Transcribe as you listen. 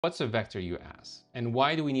What's a vector, you ask? And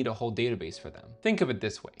why do we need a whole database for them? Think of it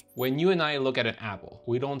this way. When you and I look at an apple,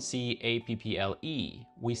 we don't see A-P-P-L-E,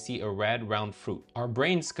 we see a red round fruit. Our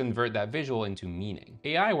brains convert that visual into meaning.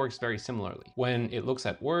 AI works very similarly. When it looks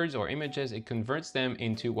at words or images, it converts them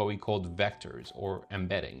into what we call vectors or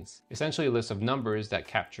embeddings, essentially a list of numbers that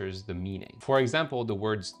captures the meaning. For example, the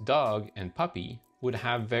words dog and puppy would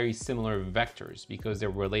have very similar vectors because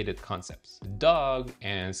they're related concepts. Dog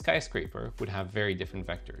and skyscraper would have very different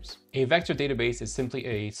vectors. A vector database is simply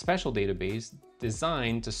a special database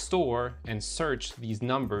designed to store and search these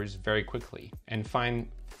numbers very quickly and find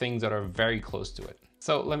things that are very close to it.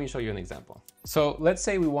 So let me show you an example. So let's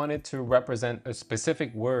say we wanted to represent a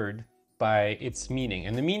specific word by its meaning,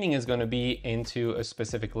 and the meaning is going to be into a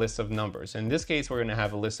specific list of numbers. In this case, we're going to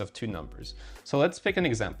have a list of 2 numbers. So let's pick an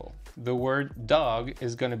example. The word dog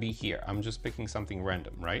is going to be here. I'm just picking something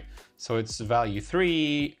random, right? So it's value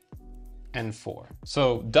 3 and 4.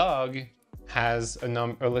 So dog has a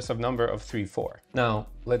list of number of 3, 4. Now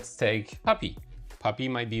let's take puppy. Puppy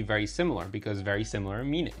might be very similar because very similar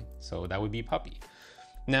meaning. So that would be puppy.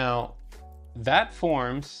 Now that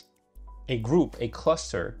forms a group, a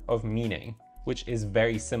cluster of meaning, which is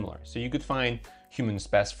very similar. So you could find human's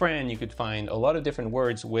best friend, you could find a lot of different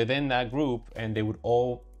words within that group, and they would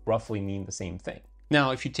all roughly mean the same thing.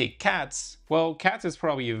 Now, if you take cats, well, cats is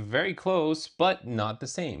probably very close, but not the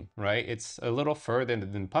same, right? It's a little further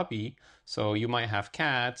than puppy. So you might have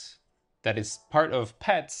cat that is part of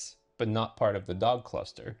pets, but not part of the dog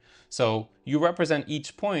cluster. So you represent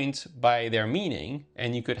each point by their meaning,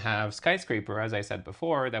 and you could have skyscraper, as I said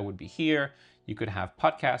before, that would be here. You could have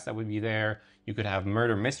podcast that would be there. You could have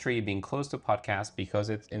murder mystery being close to podcast because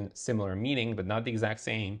it's in similar meaning, but not the exact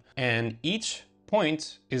same. And each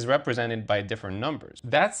point is represented by different numbers.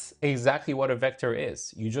 That's exactly what a vector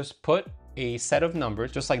is. You just put a set of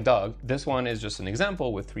numbers, just like dog. This one is just an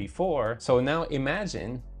example with 3, 4. So now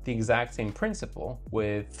imagine the exact same principle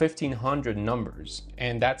with 1,500 numbers,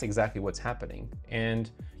 and that's exactly what's happening. And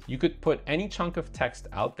you could put any chunk of text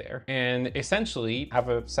out there and essentially have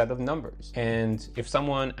a set of numbers. And if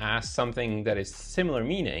someone asks something that is similar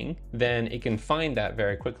meaning, then it can find that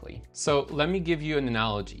very quickly. So let me give you an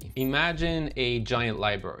analogy. Imagine a giant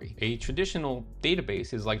library. A traditional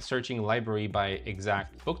database is like searching a library by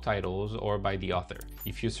exact book titles or by the author.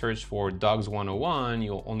 If you search for Dogs 101,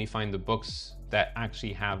 you'll only find the books that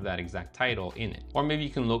actually have that exact title in it. Or maybe you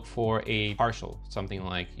can look for a partial, something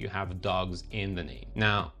like you have dogs in the name.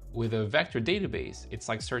 Now, with a vector database, it's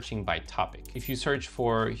like searching by topic. If you search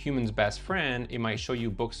for human's best friend, it might show you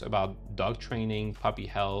books about dog training, puppy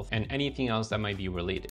health, and anything else that might be related.